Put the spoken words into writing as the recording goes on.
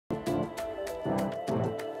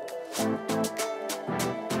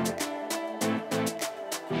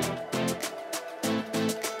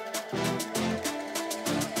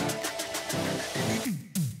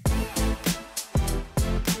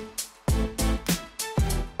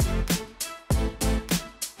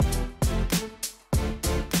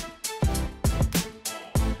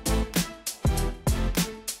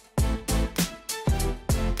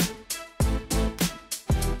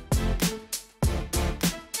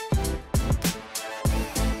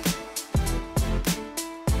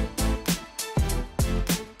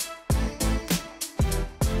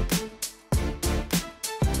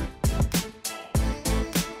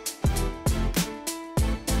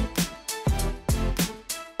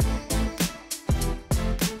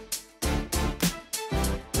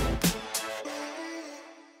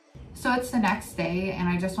So it's the next day, and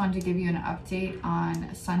I just wanted to give you an update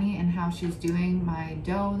on Sunny and how she's doing. My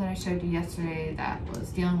doe that I showed you yesterday that was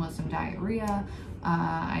dealing with some diarrhea,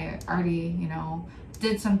 I already,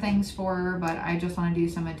 did some things for her, but I just want to do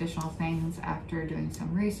some additional things after doing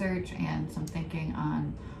some research and some thinking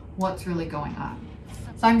on what's really going on.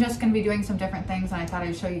 So I'm just going to be doing some different things, and I thought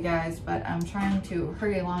I'd show you guys, but I'm trying to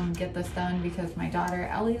hurry along and get this done because my daughter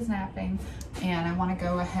Ellie is napping, and I want to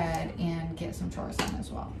go ahead and get some chores done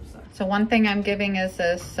as well. So one thing I'm giving is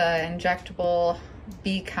this injectable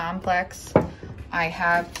B complex. I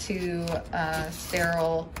have two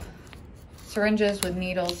sterile syringes with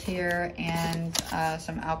needles here and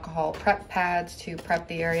some alcohol prep pads to prep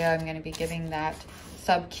the area. I'm going to be giving that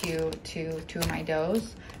sub-Q to two of my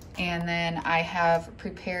does. And then I have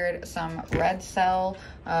prepared some red cell,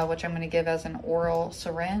 which I'm going to give as an oral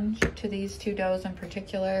syringe to these two does in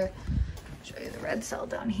particular. Show you the red cell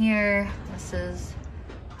down here. This is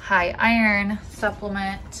high iron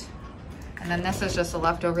supplement. And then this is just a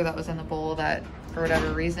leftover that was in the bowl that, for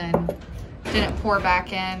whatever reason, didn't pour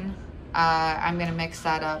back in. I'm going to mix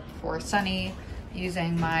that up for Sunny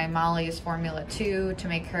using my Molly's Formula 2 to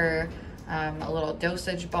make her a little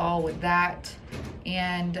dosage ball with that,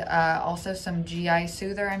 and also some GI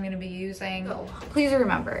soother I'm going to be using. Please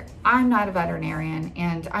remember, I'm not a veterinarian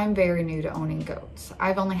and I'm very new to owning goats.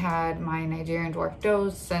 I've only had my Nigerian dwarf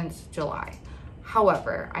does since July.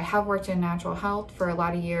 However, I have worked in natural health for a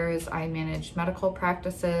lot of years. I managed medical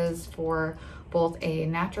practices for both a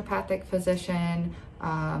naturopathic physician,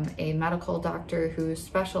 a medical doctor who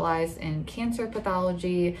specialized in cancer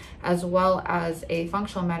pathology, as well as a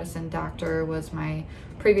functional medicine doctor was my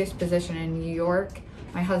previous position in New York.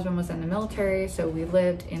 My husband was in the military, so we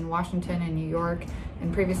lived in Washington and New York,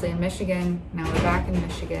 and previously in Michigan. Now we're back in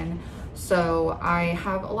Michigan. So I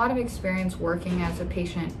have a lot of experience working as a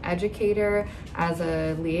patient educator, as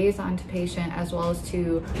a liaison to patient, as well as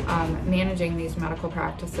to managing these medical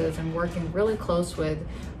practices and working really close with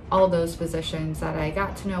all those physicians that I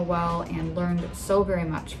got to know well and learned so very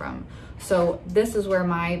much from. So this is where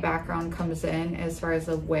my background comes in as far as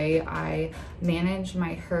the way I manage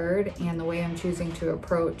my herd and the way I'm choosing to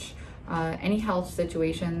approach any health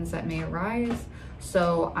situations that may arise.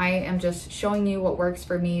 So I am just showing you what works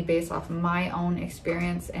for me based off my own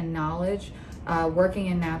experience and knowledge working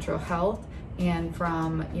in natural health, and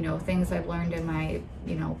from things I've learned in my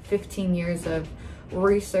 15 years of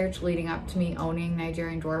research leading up to me owning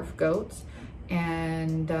Nigerian dwarf goats.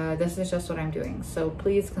 And this is just what I'm doing. So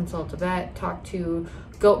please consult a vet, talk to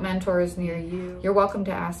goat mentors near you. You're welcome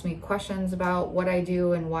to ask me questions about what I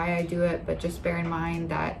do and why I do it, but just bear in mind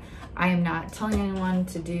that I am not telling anyone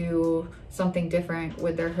to do something different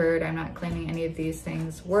with their herd. I'm not claiming any of these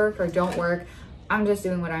things work or don't work. I'm just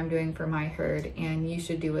doing what I'm doing for my herd, and you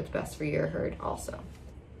should do what's best for your herd also.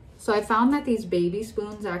 So I found that these baby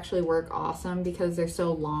spoons actually work awesome because they're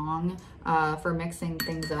so long for mixing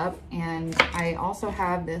things up. And I also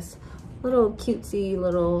have this little cutesy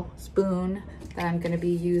little spoon that I'm going to be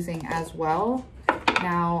using as well.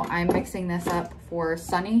 Now I'm mixing this up for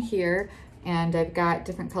Sunny here, and I've got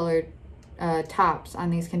different colored tops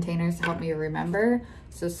on these containers to help me remember.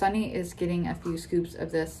 So Sunny is getting a few scoops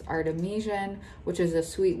of this artemisian, which is a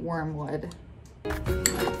sweet wormwood.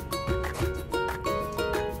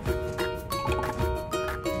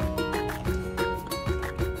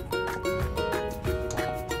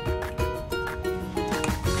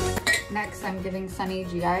 Next, I'm giving Sunny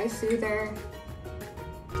GI soother.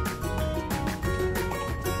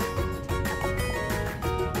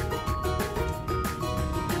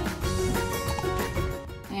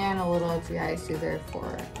 And a little GI soother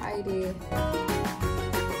for Heidi.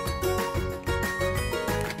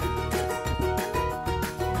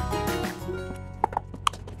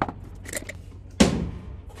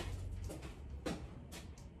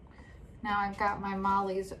 Now I've got my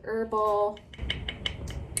Molly's herbal.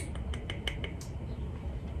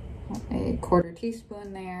 A quarter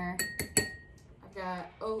teaspoon there. I've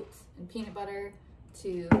got oats and peanut butter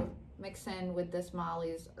to mix in with this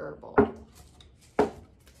Molly's herbal.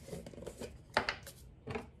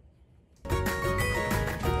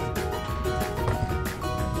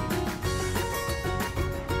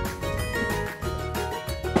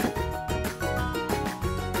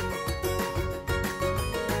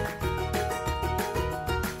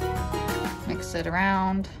 Mix it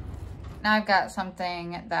around. Now I've got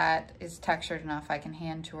something that is textured enough I can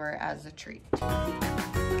hand to her as a treat.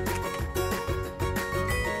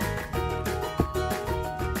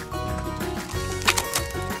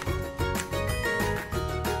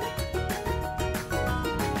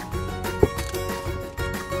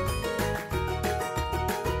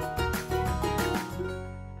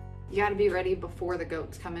 got to be ready before the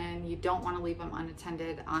goats come in. You don't want to leave them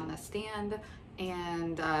unattended on the stand,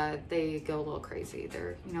 and they go a little crazy.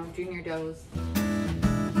 They're, you know, junior does.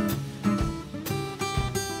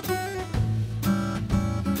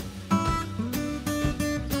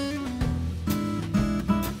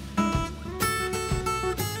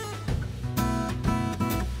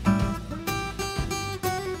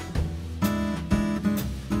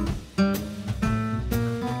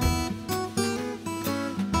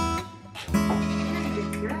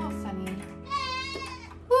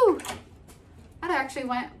 Actually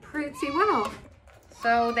went pretty well.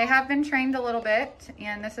 So they have been trained a little bit,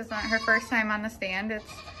 and this is not her first time on the stand. It's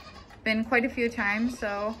been quite a few times,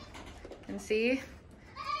 so you can see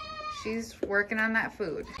she's working on that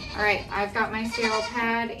food. All right, I've got my sterile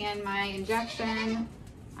pad and my injection.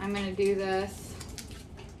 I'm gonna do this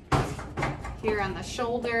here on the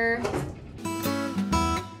shoulder.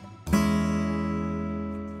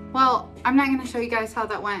 Well, I'm not gonna show you guys how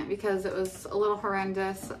that went because it was a little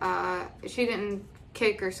horrendous. She didn't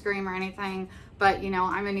kick or scream or anything, but you know,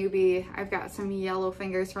 I'm a newbie. I've got some yellow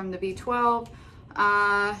fingers from the B12.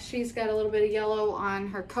 She's got a little bit of yellow on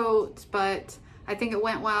her coat, but I think it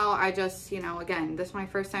went well. I just, you know, again, this is my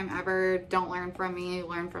first time ever. Don't learn from me,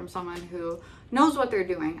 learn from someone who knows what they're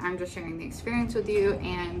doing. I'm just sharing the experience with you,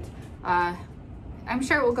 and I'm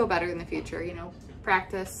sure it will go better in the future. You know,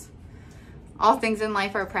 practice. All things in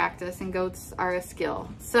life are practice, and goats are a skill.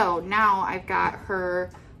 So now I've got her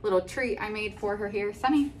little treat I made for her here.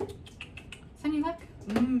 Sunny, Sunny, look.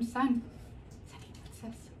 Sun. Sunny, what's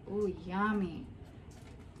this? Ooh, yummy.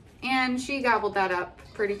 And she gobbled that up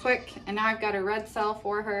pretty quick. And now I've got a red cell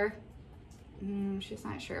for her. She's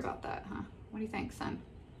not sure about that, huh? What do you think, son?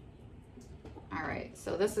 All right,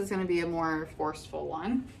 so this is gonna be a more forceful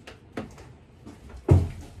one.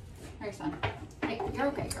 Here, son. Hey, you're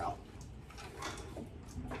okay, girl.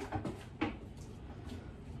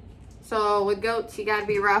 So with goats, you gotta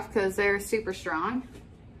be rough because they're super strong.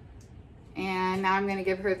 And now I'm gonna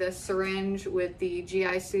give her this syringe with the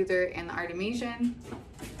GI Soother and the Artemisian.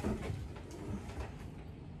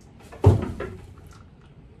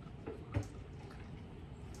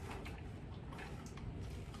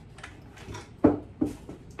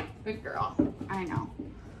 Good girl, I know.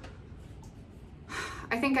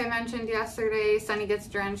 I think I mentioned yesterday, Sunny gets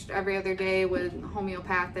drenched every other day with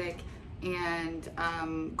homeopathic and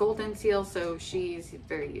golden seal, so she's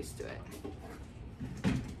very used to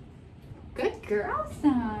it. Good girl,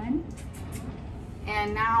 son.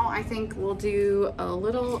 And now I think we'll do a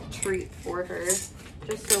little treat for her,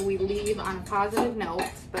 just so we leave on a positive note,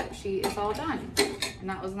 but she is all done. And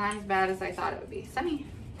that was not as bad as I thought it would be. Sunny.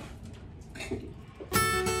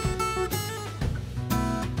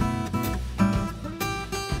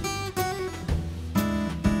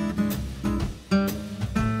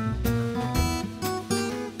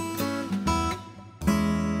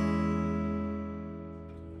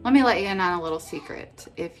 Let me let you in on a little secret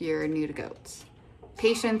if you're new to goats.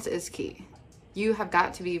 Patience is key. You have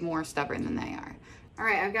got to be more stubborn than they are. All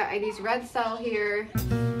right, I've got Ivy's red cell here.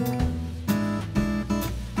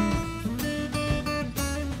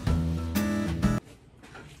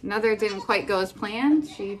 Another didn't quite go as planned.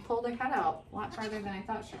 She pulled her head out a lot farther than I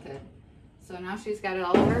thought she could. So now she's got it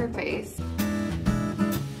all over her face.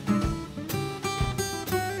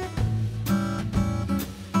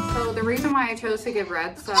 The reason why I chose to give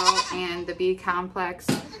red cell and the B complex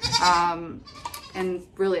and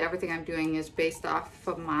really everything I'm doing is based off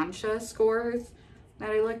of Mancha scores that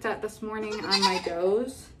I looked at this morning on my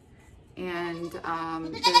does. And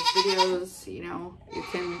there's videos, you know, you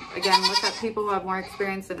can again look up people who have more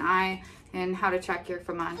experience than I and how to check your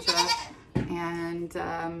FAMancha. And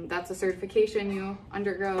that's a certification you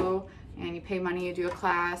undergo, and you pay money, you do a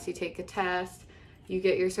class, you take a test, you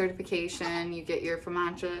get your certification, you get your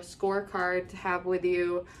FAMancha scorecard to have with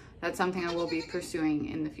you. That's something I will be pursuing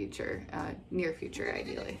in the future, near future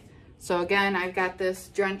ideally. So again, I've got this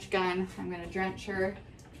drench gun. I'm gonna drench her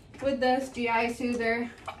with this GI Soother.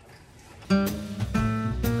 So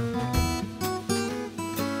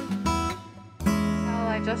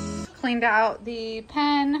I just cleaned out the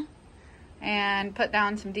pen and put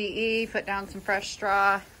down some DE, put down some fresh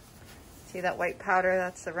straw. See that white powder?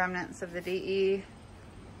 That's the remnants of the DE.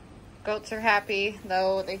 Goats are happy,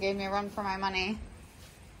 though they gave me a run for my money.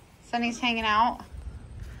 Sunny's hanging out.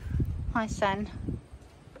 Hi, son.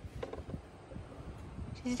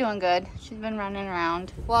 She's doing good. She's been running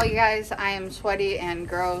around. Well, you guys, I am sweaty and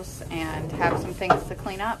gross and have some things to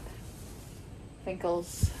clean up.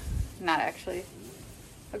 Finkel's not actually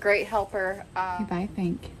a great helper. Hey, bye,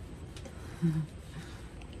 Fink.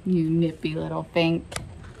 You nippy little Fink.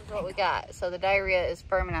 what we got. So the diarrhea is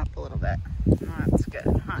firming up a little bit. Oh, that's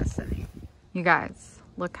good, huh, Cindy? You guys,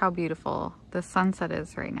 look how beautiful the sunset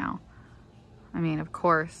is right now. I mean, of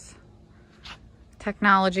course,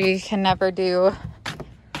 technology can never do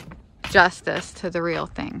justice to the real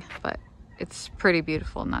thing, but it's pretty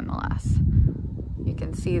beautiful nonetheless. You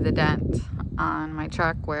can see the dent on my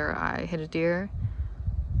truck where I hit a deer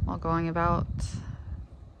while going about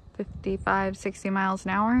 55, 60 miles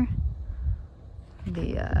an hour.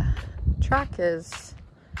 The truck is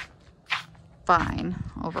fine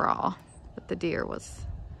overall, but the deer was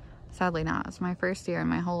sadly not. It's my first deer in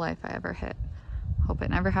my whole life I ever hit. Hope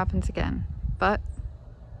it never happens again, but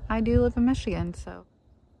I do live in Michigan, so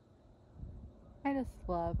I just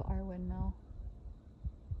love our windmill.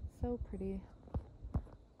 So pretty.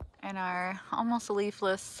 And our almost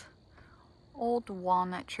leafless old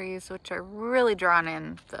walnut trees, which are really drawing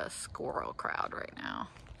in the squirrel crowd right now.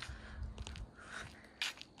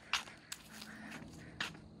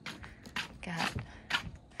 Got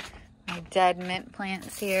my dead mint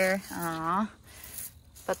plants here. Aww.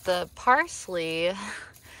 But the parsley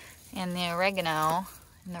and the oregano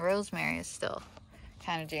and the rosemary is still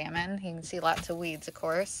kind of jamming. You can see lots of weeds, of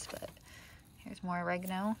course, but here's more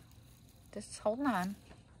oregano. Just holding on.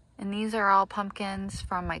 And these are all pumpkins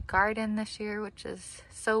from my garden this year, which is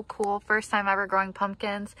so cool. First time ever growing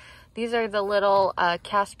pumpkins. These are the little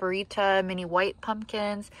Casperita mini white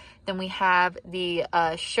pumpkins. Then we have the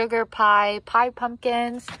sugar pie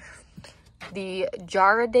pumpkins. The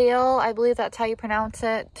Jarradale, I believe that's how you pronounce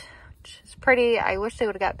it. Which is pretty. I wish they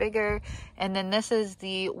would have got bigger. And then this is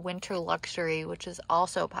the Winter Luxury, which is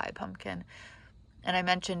also pie pumpkin. And I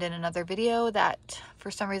mentioned in another video that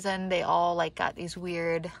for some reason they all like got these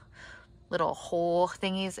weird little hole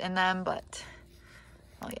thingies in them, but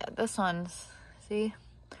oh yeah, this one's, see?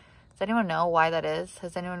 Does anyone know why that is?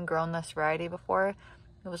 Has anyone grown this variety before?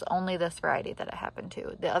 It was only this variety that it happened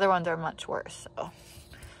to. The other ones are much worse, so.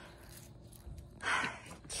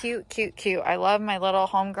 Cute, cute, cute. I love my little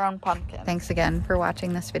homegrown pumpkin. Thanks again for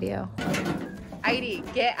watching this video. Heidi,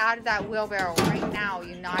 get out of that wheelbarrow right now,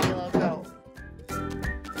 you naughty little